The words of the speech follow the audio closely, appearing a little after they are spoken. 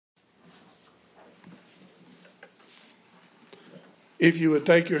If you would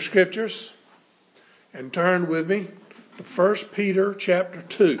take your scriptures and turn with me to 1 Peter chapter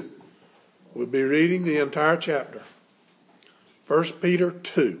 2. We'll be reading the entire chapter. 1 Peter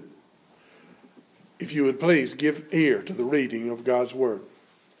 2. If you would please give ear to the reading of God's word.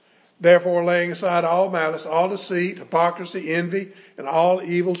 Therefore, laying aside all malice, all deceit, hypocrisy, envy, and all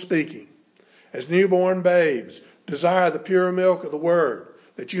evil speaking, as newborn babes, desire the pure milk of the word,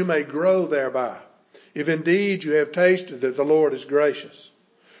 that you may grow thereby, if indeed you have tasted that the Lord is gracious,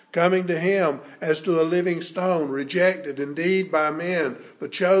 coming to him as to a living stone, rejected indeed by men,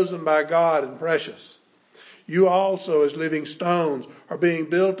 but chosen by God and precious. You also, as living stones, are being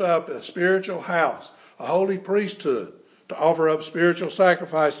built up a spiritual house, a holy priesthood, to offer up spiritual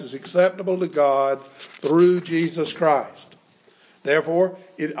sacrifices acceptable to God through Jesus Christ. Therefore,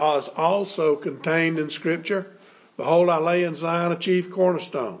 it is also contained in Scripture, behold, I lay in Zion a chief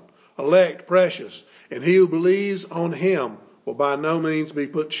cornerstone, elect, precious, and he who believes on him will by no means be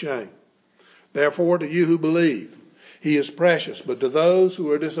put to shame. Therefore, to you who believe, he is precious, but to those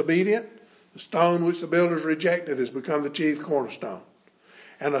who are disobedient, the stone which the builders rejected has become the chief cornerstone,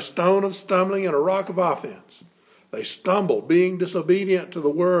 and a stone of stumbling and a rock of offense. They stumble, being disobedient to the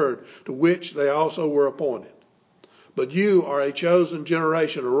word to which they also were appointed. But you are a chosen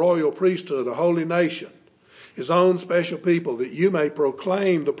generation, a royal priesthood, a holy nation, his own special people, that you may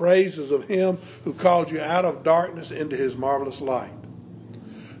proclaim the praises of him who called you out of darkness into his marvelous light,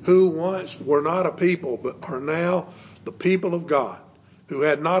 who once were not a people, but are now the people of God, who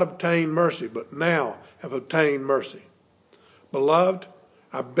had not obtained mercy, but now have obtained mercy. Beloved,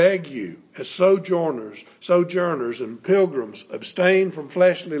 I beg you, as sojourners and pilgrims, abstain from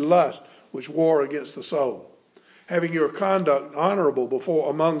fleshly lust which war against the soul, having your conduct honorable before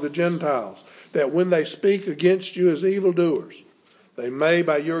among the Gentiles, that when they speak against you as evildoers, they may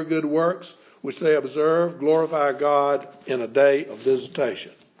by your good works, which they observe, glorify God in a day of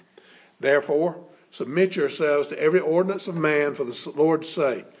visitation. Therefore, submit yourselves to every ordinance of man for the Lord's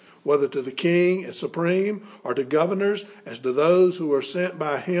sake, whether to the king as supreme, or to governors as to those who are sent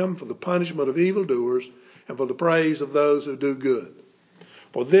by him for the punishment of evildoers and for the praise of those who do good.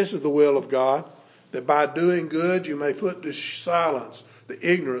 For this is the will of God, that by doing good you may put to silence the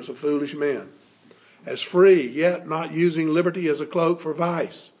ignorance of foolish men. As free, yet not using liberty as a cloak for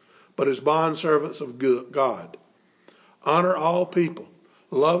vice, but as bondservants of God. Honor all people,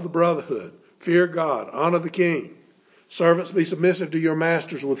 love the brotherhood, fear God, honor the king. Servants, be submissive to your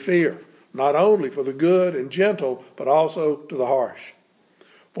masters with fear, not only for the good and gentle, but also to the harsh.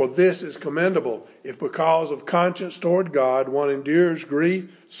 For this is commendable, if because of conscience toward God one endures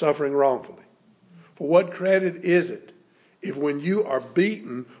grief, suffering wrongfully. For what credit is it, if when you are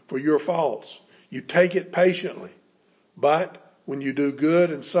beaten for your faults, you take it patiently? But when you do good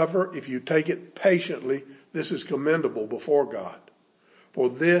and suffer, if you take it patiently, this is commendable before God. For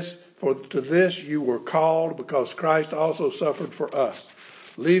to this you were called, because Christ also suffered for us,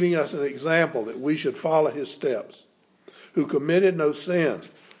 leaving us an example that we should follow his steps, who committed no sin,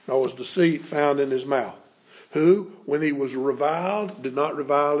 nor was deceit found in his mouth, who, when he was reviled, did not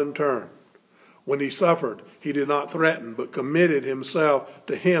revile in turn. When he suffered, he did not threaten, but committed himself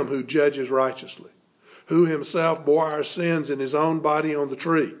to him who judges righteously, who himself bore our sins in his own body on the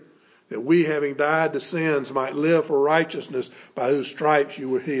tree, that we, having died to sins, might live for righteousness, by whose stripes you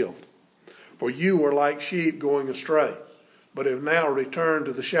were healed. For you were like sheep going astray, but have now returned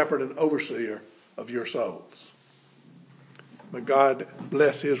to the shepherd and overseer of your souls. May God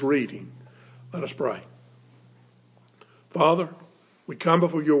bless his reading. Let us pray. Father, we come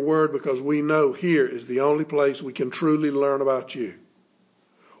before your word because we know here is the only place we can truly learn about you.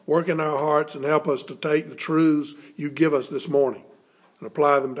 Work in our hearts and help us to take the truths you give us this morning and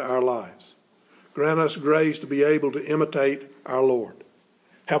apply them to our lives. Grant us grace to be able to imitate our Lord.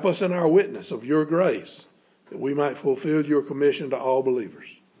 Help us in our witness of your grace, that we might fulfill your commission to all believers.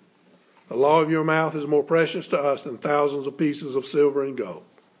 The law of your mouth is more precious to us than thousands of pieces of silver and gold.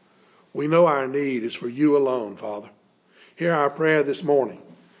 We know our need is for you alone, Father. Hear our prayer this morning.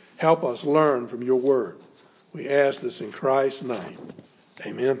 Help us learn from your word. We ask this in Christ's name.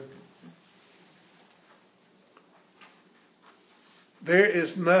 Amen. There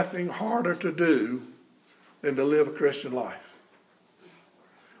is nothing harder to do than to live a Christian life.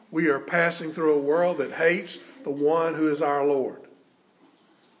 We are passing through a world that hates the one who is our Lord.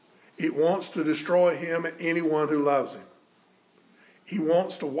 It wants to destroy him and anyone who loves him. He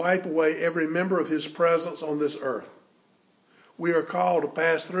wants to wipe away every member of his presence on this earth. We are called to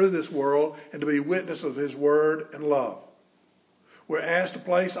pass through this world and to be witnesses of his word and love. We're asked to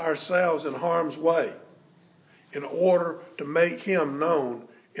place ourselves in harm's way in order to make him known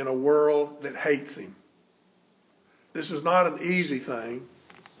in a world that hates him. This is not an easy thing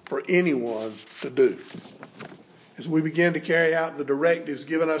for anyone to do. As we begin to carry out the directives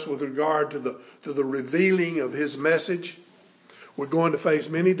given us with regard to the revealing of his message, we're going to face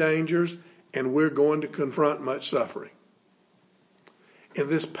many dangers and we're going to confront much suffering. In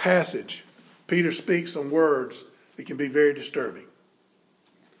this passage, Peter speaks some words that can be very disturbing.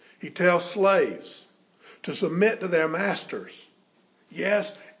 He tells slaves to submit to their masters.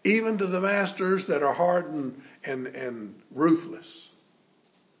 Yes, even to the masters that are hardened and ruthless.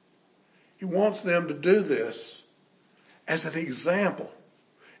 He wants them to do this as an example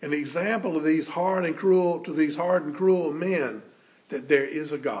of these hard and cruel men, that there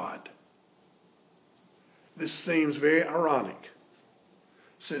is a God. This seems very ironic,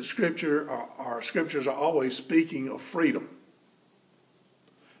 since scriptures are always speaking of freedom.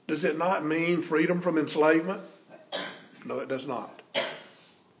 Does it not mean freedom from enslavement? No, it does not.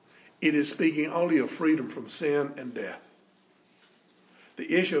 It is speaking only of freedom from sin and death.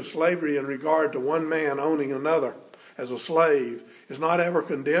 The issue of slavery in regard to one man owning another as a slave is not ever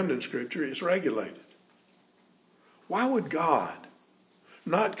condemned in Scripture, it's regulated. Why would God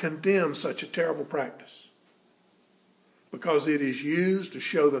not condemn such a terrible practice? Because it is used to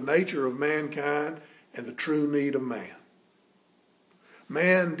show the nature of mankind and the true need of man.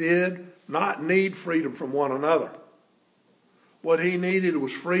 Man did not need freedom from one another. What he needed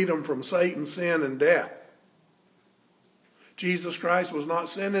was freedom from Satan, sin, and death. Jesus Christ was not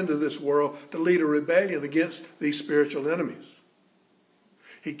sent into this world to lead a rebellion against these spiritual enemies.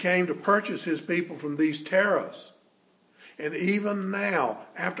 He came to purchase his people from these terrors. And even now,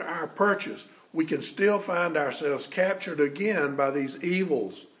 after our purchase, we can still find ourselves captured again by these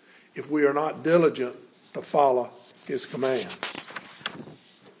evils if we are not diligent to follow his commands.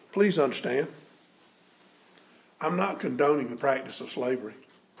 Please understand, I'm not condoning the practice of slavery.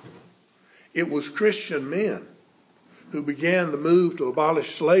 It was Christian men who began the move to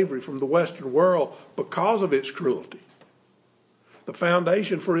abolish slavery from the Western world because of its cruelty. The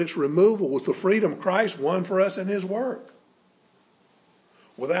foundation for its removal was the freedom Christ won for us in his work.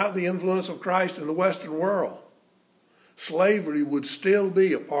 Without the influence of Christ in the Western world, slavery would still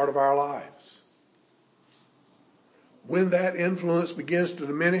be a part of our lives. When that influence begins to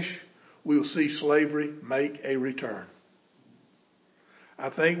diminish, we will see slavery make a return. I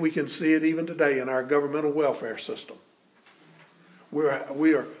think we can see it even today in our governmental welfare system. We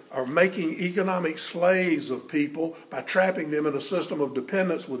are making economic slaves of people by trapping them in a system of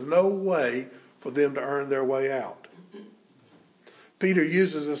dependence with no way for them to earn their way out. Peter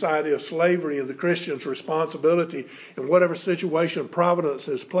uses this idea of slavery and the Christian's responsibility in whatever situation providence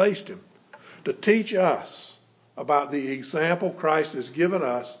has placed him to teach us about the example Christ has given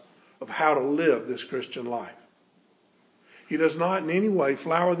us of how to live this Christian life. He does not in any way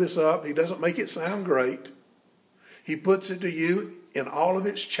flower this up. He doesn't make it sound great. He puts it to you in all of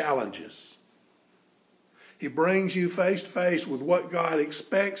its challenges. He brings you face to face with what God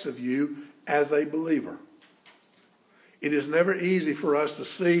expects of you as a believer. It is never easy for us to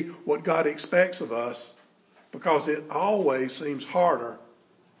see what God expects of us because it always seems harder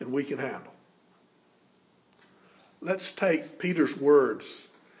than we can handle. Let's take Peter's words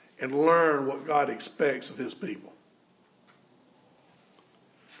and learn what God expects of his people.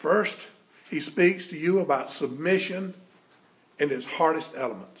 First, he speaks to you about submission and its hardest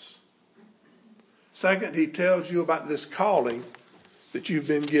elements. Second, he tells you about this calling that you've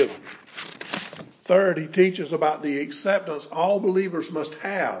been given. Third, he teaches about the acceptance all believers must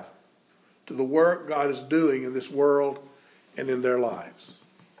have to the work God is doing in this world and in their lives.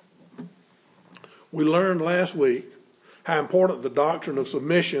 We learned last week how important the doctrine of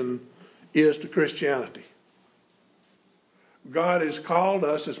submission is to Christianity. God has called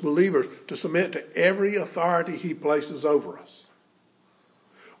us as believers to submit to every authority he places over us.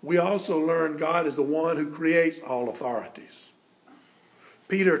 We also learn God is the one who creates all authorities.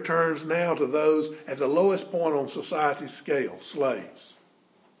 Peter turns now to those at the lowest point on society's scale, slaves.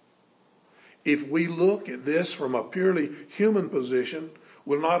 If we look at this from a purely human position,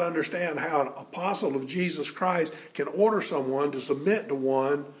 we'll not understand how an apostle of Jesus Christ can order someone to submit to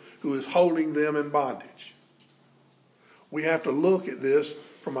one who is holding them in bondage. We have to look at this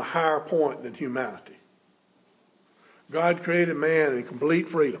from a higher point than humanity. God created man in complete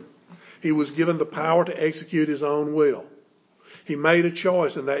freedom. He was given the power to execute his own will. He made a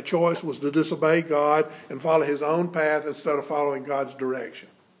choice, and that choice was to disobey God and follow his own path instead of following God's direction.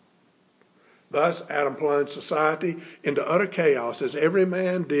 Thus, Adam plunged society into utter chaos as every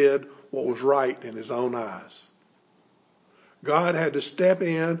man did what was right in his own eyes. God had to step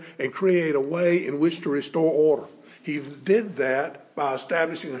in and create a way in which to restore order. He did that by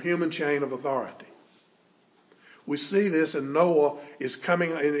establishing a human chain of authority. We see this in Noah is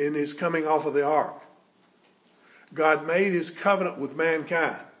coming in his coming off of the ark. God made his covenant with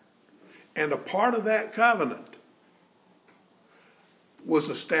mankind. And a part of that covenant was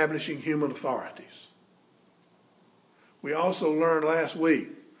establishing human authorities. We also learned last week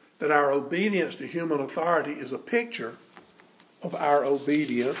that our obedience to human authority is a picture of our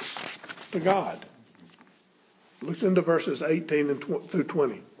obedience to God. Listen to verses 18 through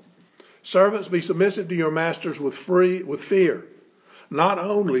 20. Servants, be submissive to your masters with fear, not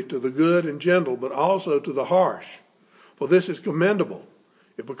only to the good and gentle, but also to the harsh. For this is commendable,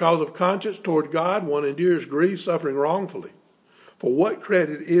 if because of conscience toward God one endures grief, suffering wrongfully. For what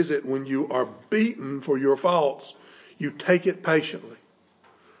credit is it when you are beaten for your faults? You take it patiently.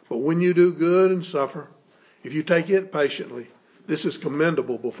 But when you do good and suffer, if you take it patiently, this is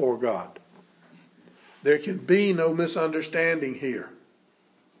commendable before God. There can be no misunderstanding here.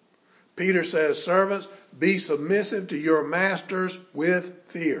 Peter says, servants, be submissive to your masters with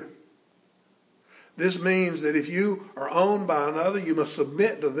fear. This means that if you are owned by another, you must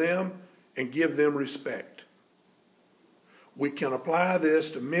submit to them and give them respect. We can apply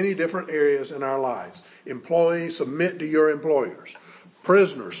this to many different areas in our lives. Employees, submit to your employers.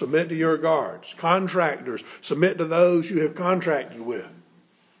 Prisoners, submit to your guards. Contractors, submit to those you have contracted with.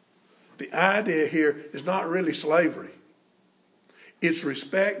 The idea here is not really slavery. It's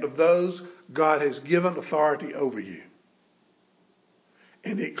respect of those God has given authority over you.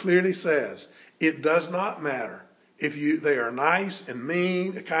 And it clearly says, it does not matter if they are nice and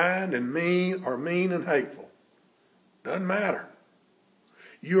mean, kind and mean, or mean and hateful. Doesn't matter.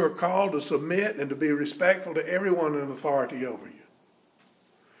 You are called to submit and to be respectful to everyone in authority over you.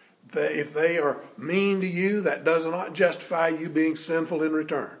 If they are mean to you, that does not justify you being sinful in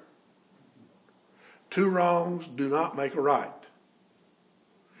return. Two wrongs do not make a right.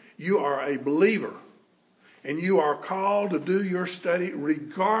 You are a believer, and you are called to do your study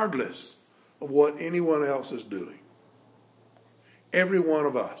regardless of what anyone else is doing. Every one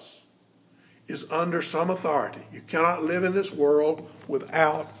of us is under some authority. You cannot live in this world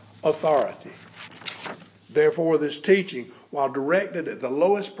without authority. Therefore, this teaching, while directed at the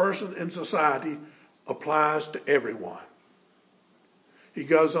lowest person in society, applies to everyone. He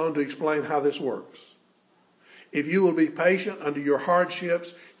goes on to explain how this works. If you will be patient under your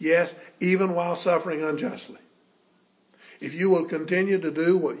hardships, yes, even while suffering unjustly. If you will continue to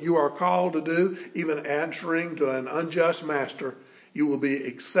do what you are called to do, even answering to an unjust master, you will be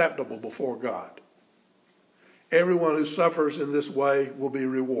acceptable before God. Everyone who suffers in this way will be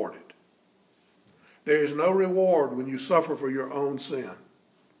rewarded. There is no reward when you suffer for your own sin.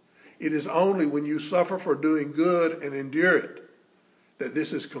 It is only when you suffer for doing good and endure it that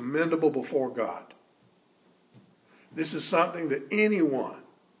this is commendable before God. This is something that anyone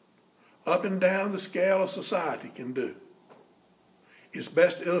up and down the scale of society can do. It's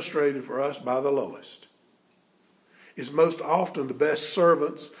best illustrated for us by the lowest. It's most often the best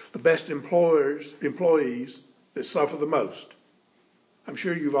servants, the best employees that suffer the most. I'm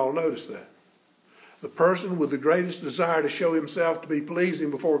sure you've all noticed that. The person with the greatest desire to show himself to be pleasing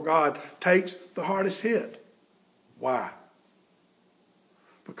before God takes the hardest hit. Why?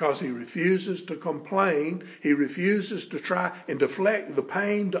 Because he refuses to complain. He refuses to try and deflect the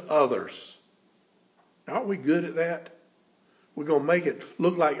pain to others. Aren't we good at that? We're going to make it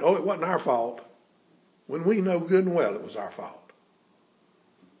look like, oh, it wasn't our fault, when we know good and well it was our fault.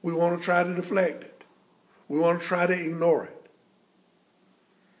 We want to try to deflect it. We want to try to ignore it.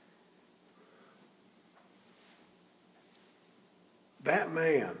 That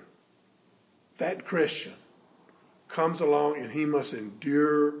man, that Christian, comes along and he must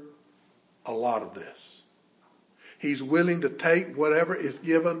endure a lot of this. He's willing to take whatever is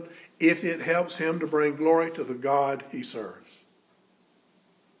given if it helps him to bring glory to the God he serves.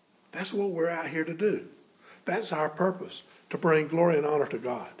 That's what we're out here to do. That's our purpose, to bring glory and honor to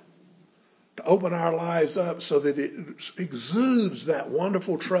God. To open our lives up so that it exudes that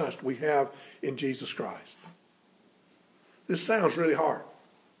wonderful trust we have in Jesus Christ. This sounds really hard.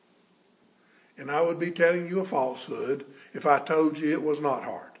 And I would be telling you a falsehood if I told you it was not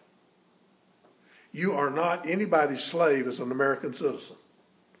hard. You are not anybody's slave as an American citizen.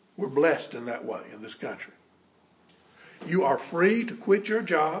 We're blessed in that way in this country. You are free to quit your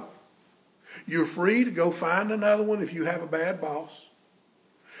job. You're free to go find another one if you have a bad boss.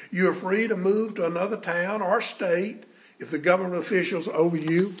 You're free to move to another town or state if the government officials over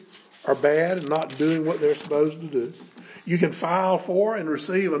you are bad and not doing what they're supposed to do. You can file for and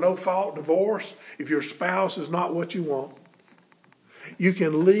receive a no-fault divorce if your spouse is not what you want. You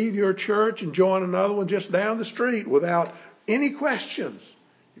can leave your church and join another one just down the street without any questions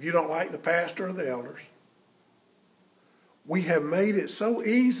if you don't like the pastor or the elders. We have made it so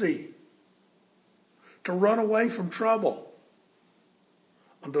easy to run away from trouble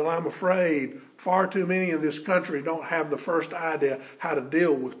until I'm afraid far too many in this country don't have the first idea how to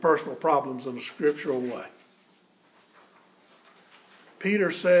deal with personal problems in a scriptural way.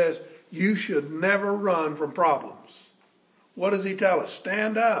 Peter says you should never run from problems. What does he tell us?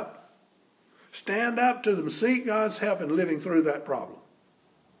 Stand up. Stand up to them. Seek God's help in living through that problem.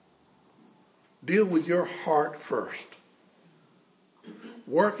 Deal with your heart first.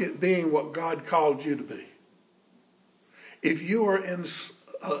 Work at being what God called you to be. If you're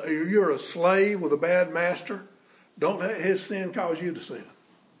a slave with a bad master, don't let his sin cause you to sin.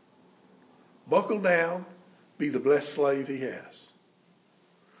 Buckle down. Be the blessed slave he has.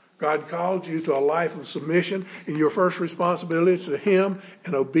 God called you to a life of submission, and your first responsibility is to him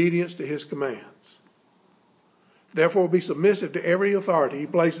and obedience to his commands. Therefore, be submissive to every authority he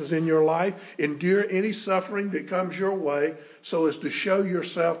places in your life. Endure any suffering that comes your way so as to show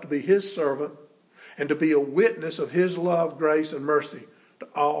yourself to be his servant and to be a witness of his love, grace, and mercy to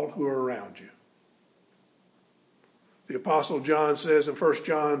all who are around you. The Apostle John says in 1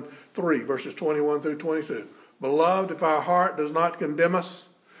 John 3, verses 21 through 22, Beloved, if our heart does not condemn us,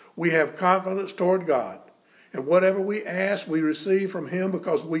 we have confidence toward God. And whatever we ask, we receive from him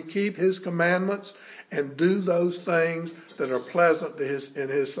because we keep his commandments and do those things that are pleasant in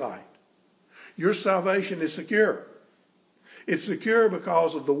his sight. Your salvation is secure. It's secure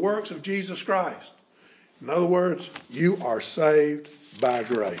because of the works of Jesus Christ. In other words, you are saved by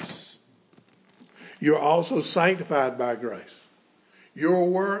grace. You're also sanctified by grace. Your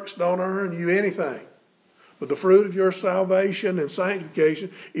works don't earn you anything. But the fruit of your salvation and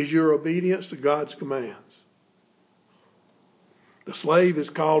sanctification is your obedience to God's commands. The slave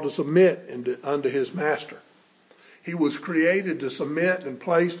is called to submit unto his master. He was created to submit and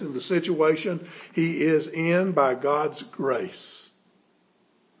placed in the situation he is in by God's grace.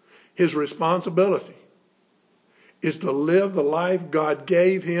 His responsibility is to live the life God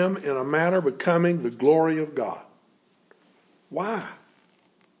gave him in a manner becoming the glory of God. Why?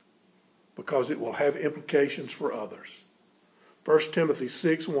 Because it will have implications for others. 1 Timothy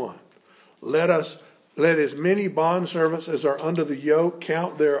 6:1. Let as many bondservants as are under the yoke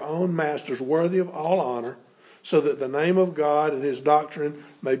count their own masters worthy of all honor, so that the name of God and his doctrine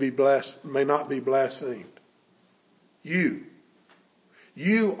may not be blasphemed. You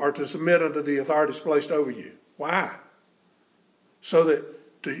are to submit unto the authorities placed over you. Why? So that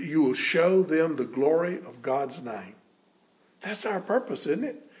you will show them the glory of God's name. That's our purpose, isn't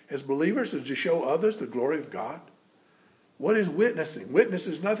it? As believers, is to show others the glory of God. What is witnessing? Witness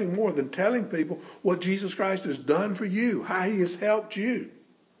is nothing more than telling people what Jesus Christ has done for you, how he has helped you.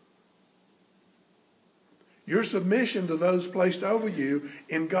 Your submission to those placed over you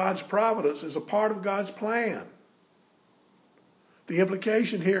in God's providence is a part of God's plan. The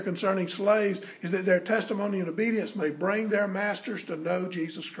implication here concerning slaves is that their testimony and obedience may bring their masters to know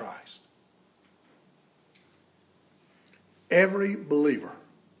Jesus Christ. Every believer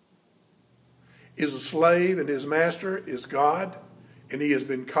is a slave and his master is God, and he has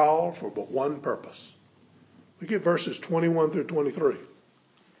been called for but one purpose. Look at verses 21 through 23.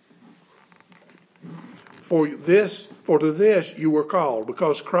 For to this you were called,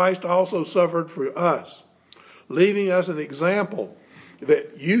 because Christ also suffered for us, leaving us an example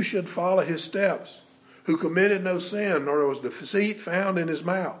that you should follow his steps, who committed no sin, nor was deceit found in his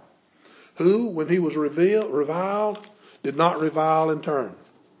mouth, who, when he was reviled, did not revile in turn,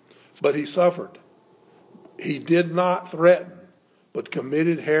 but he suffered. He did not threaten, but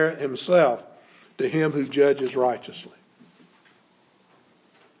committed himself to him who judges righteously.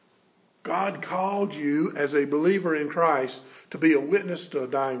 God called you as a believer in Christ to be a witness to a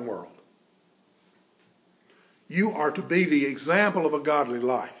dying world. You are to be the example of a godly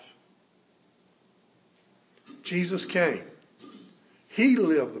life. Jesus came. He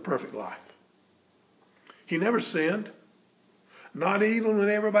lived the perfect life. He never sinned. Not even when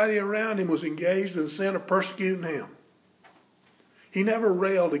everybody around him was engaged in the sin of persecuting him. He never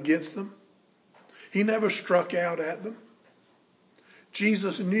railed against them. He never struck out at them.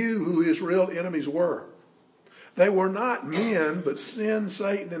 Jesus knew who his real enemies were. They were not men, but sin,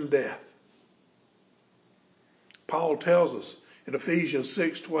 Satan, and death. Paul tells us in Ephesians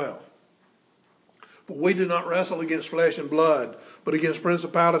 6:12, For we do not wrestle against flesh and blood, but against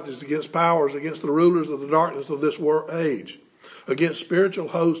principalities, against powers, against the rulers of the darkness of this age, against spiritual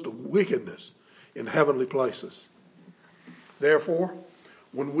hosts of wickedness in heavenly places. Therefore,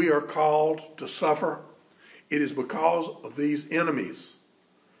 when we are called to suffer, it is because of these enemies.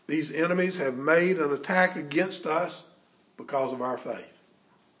 These enemies have made an attack against us because of our faith.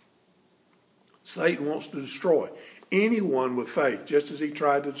 Satan wants to destroy anyone with faith, just as he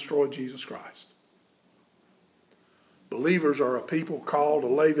tried to destroy Jesus Christ. Believers are a people called to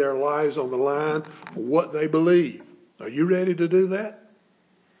lay their lives on the line for what they believe. Are you ready to do that?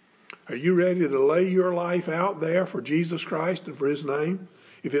 Are you ready to lay your life out there for Jesus Christ and for his name,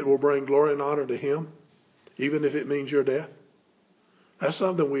 if it will bring glory and honor to him, even if it means your death? That's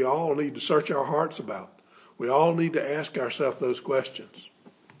something we all need to search our hearts about. We all need to ask ourselves those questions.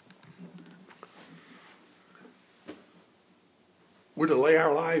 We're to lay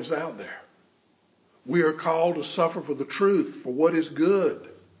our lives out there. We are called to suffer for the truth, for what is good.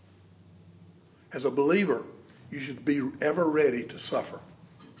 As a believer, you should be ever ready to suffer.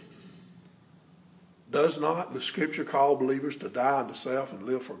 Does not the Scripture call believers to die unto self and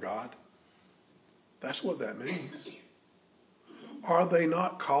live for God? That's what that means. Are they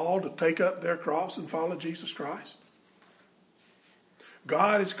not called to take up their cross and follow Jesus Christ?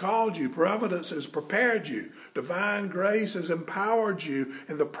 God has called you. Providence has prepared you. Divine grace has empowered you.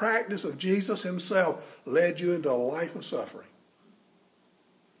 And the practice of Jesus himself led you into a life of suffering.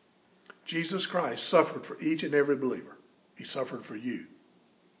 Jesus Christ suffered for each and every believer. He suffered for you.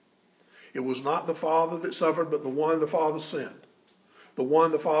 It was not the Father that suffered, but the one the Father sent. The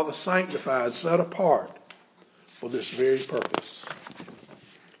one the Father sanctified, set apart for this very purpose.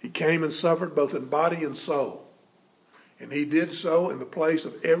 He came and suffered both in body and soul. And he did so in the place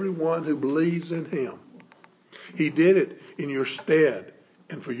of everyone who believes in him. He did it in your stead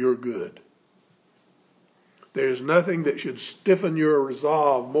and for your good. There is nothing that should stiffen your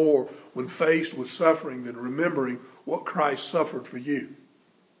resolve more when faced with suffering than remembering what Christ suffered for you.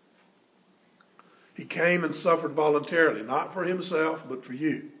 He came and suffered voluntarily, not for himself, but for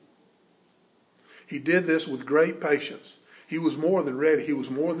you. He did this with great patience. He was more than ready. He was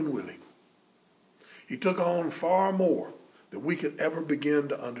more than willing. He took on far more than we could ever begin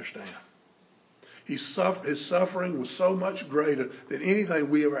to understand. His suffering was so much greater than anything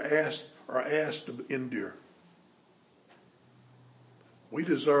we ever asked to endure. We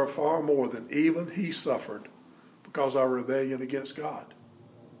deserve far more than even he suffered because of our rebellion against God.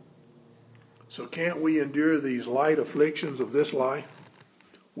 So can't we endure these light afflictions of this life,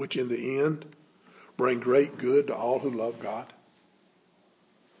 which in the end bring great good to all who love God?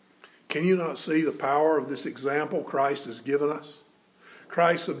 Can you not see the power of this example Christ has given us?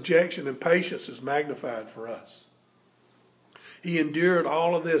 Christ's subjection and patience is magnified for us. He endured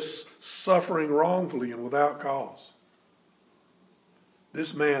all of this suffering wrongfully and without cause.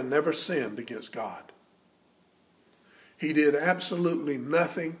 This man never sinned against God. He did absolutely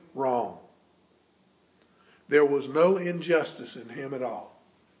nothing wrong. There was no injustice in him at all.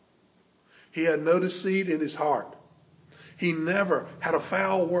 He had no deceit in his heart. He never had a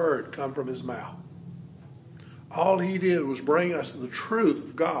foul word come from his mouth. All he did was bring us the truth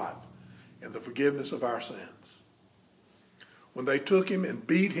of God and the forgiveness of our sins. When they took him and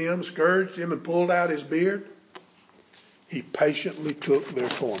beat him, scourged him, and pulled out his beard, he patiently took their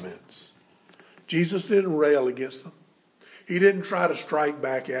torments. Jesus didn't rail against them. He didn't try to strike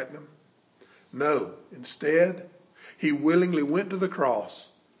back at them. No, instead, he willingly went to the cross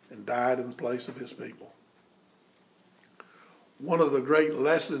and died in the place of his people. One of the great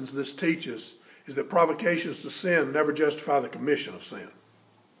lessons this teaches is that provocations to sin never justify the commission of sin.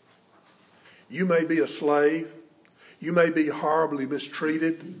 You may be a slave. You may be horribly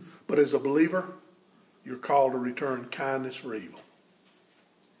mistreated. But as a believer, you're called to return kindness for evil.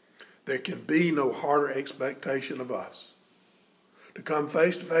 There can be no harder expectation of us to come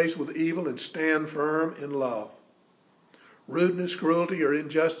face to face with evil and stand firm in love. Rudeness, cruelty, or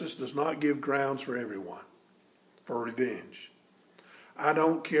injustice does not give grounds for everyone for revenge. I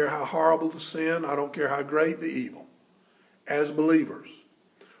don't care how horrible the sin. I don't care how great the evil. As believers,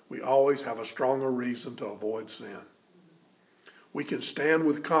 we always have a stronger reason to avoid sin. We can stand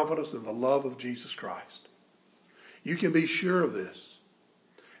with confidence in the love of Jesus Christ. You can be sure of this.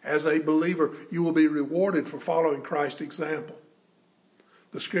 As a believer, you will be rewarded for following Christ's example.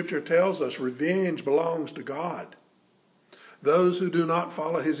 The Scripture tells us revenge belongs to God. Those who do not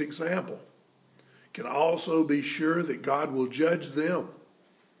follow his example can also be sure that God will judge them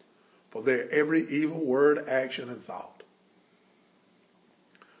for their every evil word, action, and thought.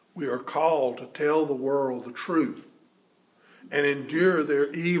 We are called to tell the world the truth and endure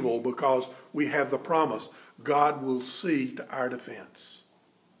their evil because we have the promise God will see to our defense.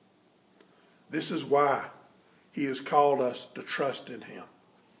 This is why he has called us to trust in him.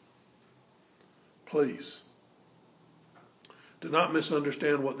 Please, do not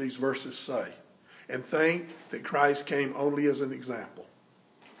misunderstand what these verses say and think that Christ came only as an example.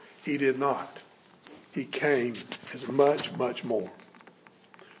 He did not. He came as much, much more.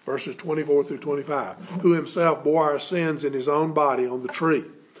 Verses 24 through 25. Who himself bore our sins in his own body on the tree,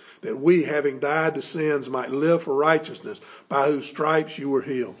 that we, having died to sins, might live for righteousness, by whose stripes you were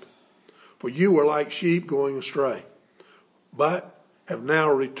healed. For you were like sheep going astray, but have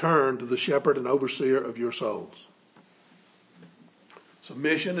now returned to the shepherd and overseer of your souls.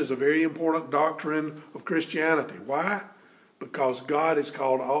 Submission is a very important doctrine of Christianity. Why? Because God has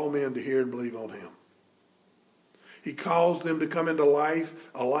called all men to hear and believe on him. He calls them to come into life,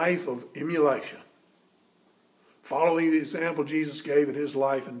 a life of emulation, following the example Jesus gave in his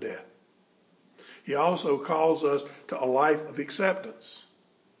life and death. He also calls us to a life of acceptance.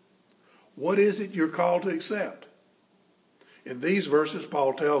 What is it you're called to accept? In these verses,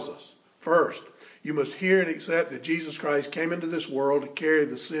 Paul tells us, first, you must hear and accept that Jesus Christ came into this world to carry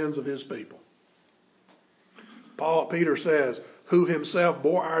the sins of his people. Peter says, who himself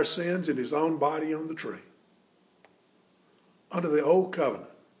bore our sins in his own body on the tree. Under the old covenant,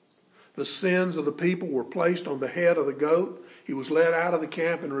 the sins of the people were placed on the head of the goat. He was led out of the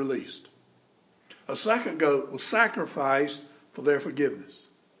camp and released. A second goat was sacrificed for their forgiveness.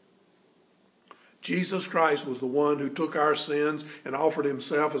 Jesus Christ was the one who took our sins and offered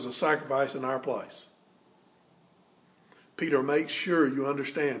himself as a sacrifice in our place. Peter makes sure you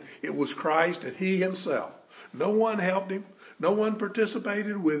understand it was Christ and he himself. No one helped him. No one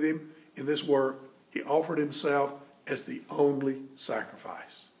participated with him in this work. He offered himself as the only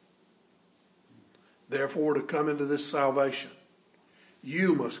sacrifice. Therefore, to come into this salvation,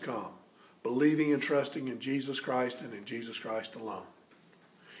 you must come believing and trusting in Jesus Christ and in Jesus Christ alone.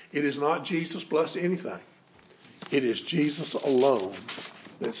 It is not Jesus plus anything. It is Jesus alone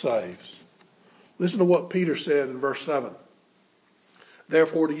that saves. Listen to what Peter said in verse 7.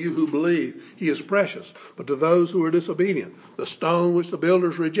 Therefore, to you who believe, he is precious. But to those who are disobedient, the stone which the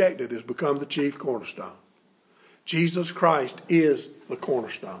builders rejected has become the chief cornerstone. Jesus Christ is the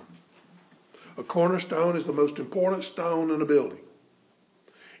cornerstone. A cornerstone is the most important stone in a building.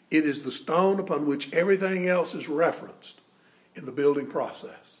 It is the stone upon which everything else is referenced in the building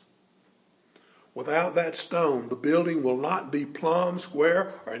process. Without that stone, the building will not be plumb,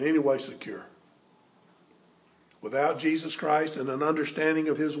 square, or in any way secure. Without Jesus Christ and an understanding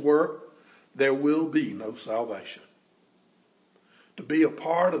of his work, there will be no salvation. To be a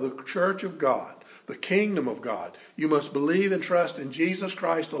part of the church of God, the kingdom of God, you must believe and trust in Jesus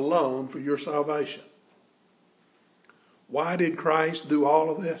Christ alone for your salvation. Why did Christ do all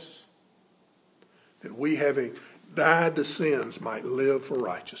of this? That we, having died to sins, might live for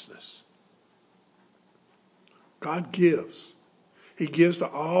righteousness. God gives. He gives to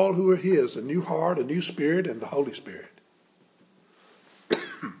all who are his a new heart, a new spirit, and the Holy Spirit.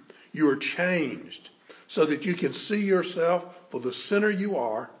 You are changed so that you can see yourself for the sinner you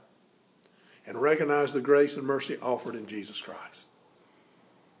are and recognize the grace and mercy offered in Jesus Christ.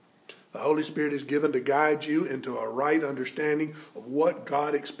 The Holy Spirit is given to guide you into a right understanding of what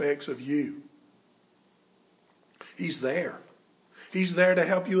God expects of you. He's there. He's there to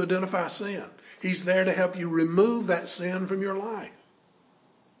help you identify sin. He's there to help you remove that sin from your life.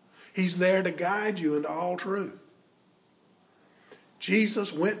 He's there to guide you into all truth.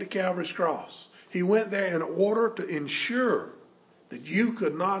 Jesus went to Calvary's cross. He went there in order to ensure that you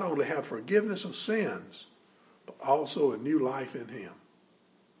could not only have forgiveness of sins, but also a new life in him.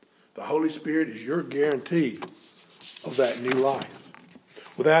 The Holy Spirit is your guarantee of that new life.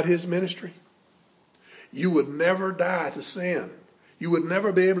 Without his ministry, you would never die to sin. You would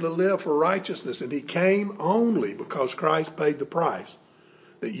never be able to live for righteousness. And he came only because Christ paid the price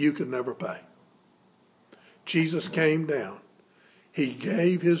that you could never pay. Jesus came down. He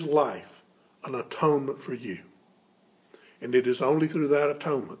gave his life an atonement for you. And it is only through that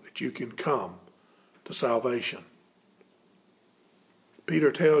atonement that you can come to salvation.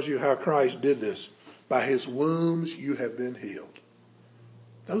 Peter tells you how Christ did this. By his wounds you have been healed.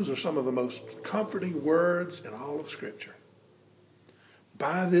 Those are some of the most comforting words in all of Scripture.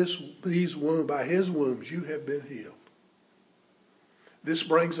 By his wounds you have been healed. This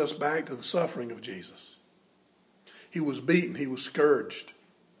brings us back to the suffering of Jesus. He was beaten, he was scourged.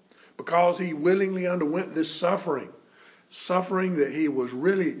 Because he willingly underwent this suffering that he was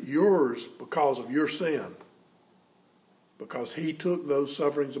really yours because of your sin. Because he took those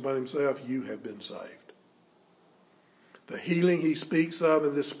sufferings upon himself, you have been saved. The healing he speaks of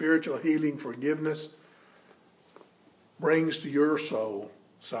in this spiritual healing, forgiveness, brings to your soul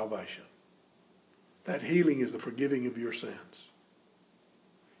salvation. That healing is the forgiving of your sins.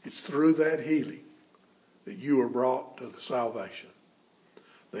 It's through that healing that you are brought to the salvation.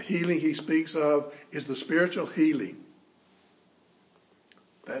 The healing he speaks of is the spiritual healing.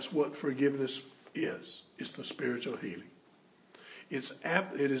 That's what forgiveness is. It's the spiritual healing.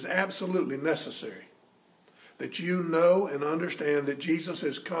 it is absolutely necessary that you know and understand that Jesus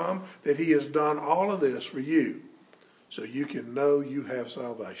has come, that he has done all of this for you, so you can know you have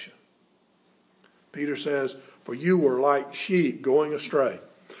salvation. Peter says, for you were like sheep going astray,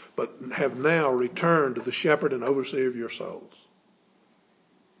 but have now returned to the shepherd and overseer of your souls.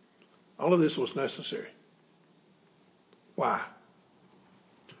 All of this was necessary. Why?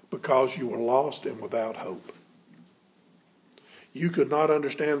 Because you were lost and without hope. You could not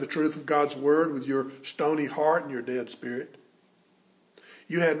understand the truth of God's word with your stony heart and your dead spirit.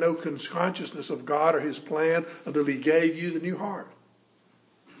 You had no consciousness of God or his plan until he gave you the new heart.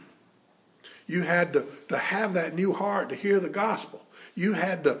 You had to have that new heart to hear the gospel. You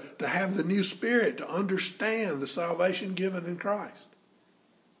had to have the new spirit to understand the salvation given in Christ.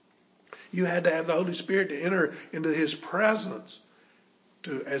 You had to have the Holy Spirit to enter into his presence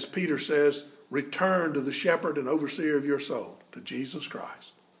to, as Peter says, return to the shepherd and overseer of your soul, to Jesus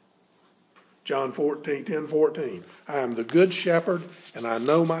Christ. John 10:14. I am the good shepherd, and I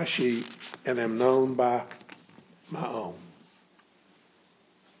know my sheep, and am known by my own.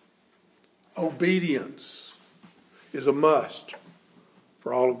 Obedience is a must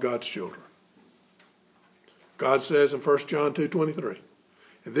for all of God's children. God says in 1 John 2:23,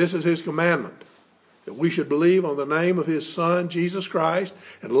 and this is his commandment, that we should believe on the name of his Son, Jesus Christ,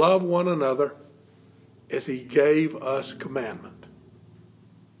 and love one another as he gave us commandment.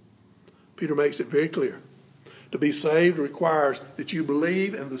 Peter makes it very clear. To be saved requires that you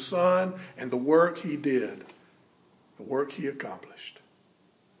believe in the Son and the work he did, the work he accomplished.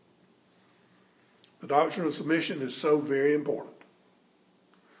 The doctrine of submission is so very important.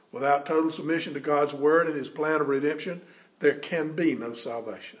 Without total submission to God's word and his plan of redemption, there can be no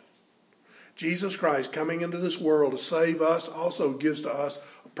salvation. Jesus Christ coming into this world to save us also gives to us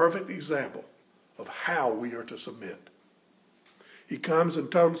a perfect example of how we are to submit. He comes in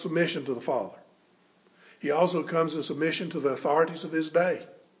total submission to the Father. He also comes in submission to the authorities of his day.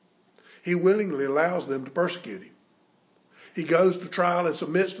 He willingly allows them to persecute him. He goes to trial and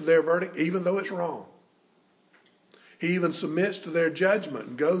submits to their verdict even though it's wrong. He even submits to their judgment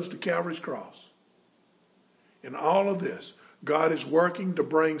and goes to Calvary's cross. In all of this, God is working to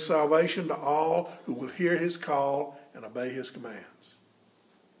bring salvation to all who will hear his call and obey his commands.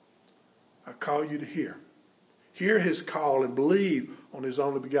 I call you to hear. Hear his call and believe on his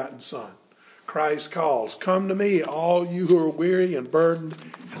only begotten Son. Christ calls, come to me, all you who are weary and burdened,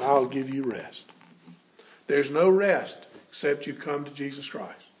 and I'll give you rest. There's no rest except you come to Jesus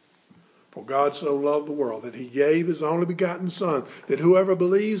Christ. For God so loved the world that he gave his only begotten Son, that whoever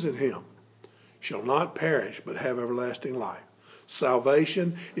believes in him shall not perish but have everlasting life.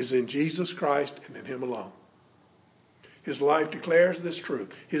 Salvation is in Jesus Christ and in him alone. His life declares this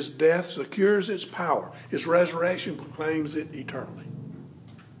truth. His death secures its power. His resurrection proclaims it eternally.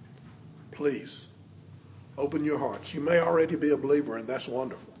 Please, open your hearts. You may already be a believer, and that's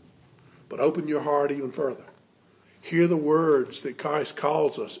wonderful. But open your heart even further. Hear the words that Christ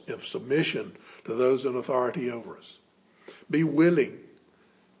calls us of submission to those in authority over us. Be willing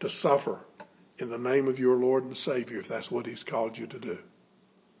to suffer in the name of your Lord and Savior if that's what he's called you to do.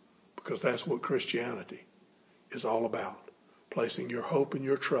 Because that's what Christianity is all about. Placing your hope and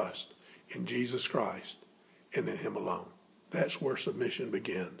your trust in Jesus Christ and in him alone. That's where submission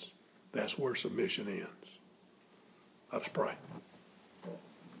begins. That's where submission ends. Let us pray.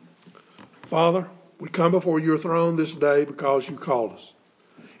 Father, we come before your throne this day because you called us.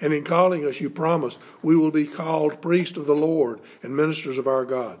 And in calling us, you promised we will be called priests of the Lord and ministers of our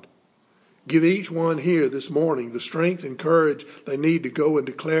God. Give each one here this morning the strength and courage they need to go and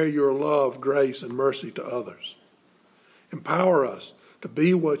declare your love, grace, and mercy to others. Empower us to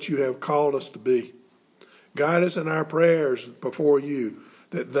be what you have called us to be. Guide us in our prayers before you,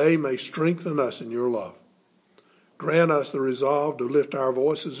 that they may strengthen us in your love. Grant us the resolve to lift our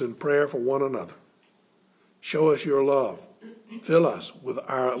voices in prayer for one another. Show us your love. Fill us with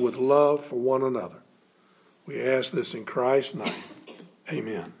love for one another. We ask this in Christ's name.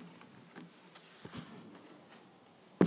 Amen.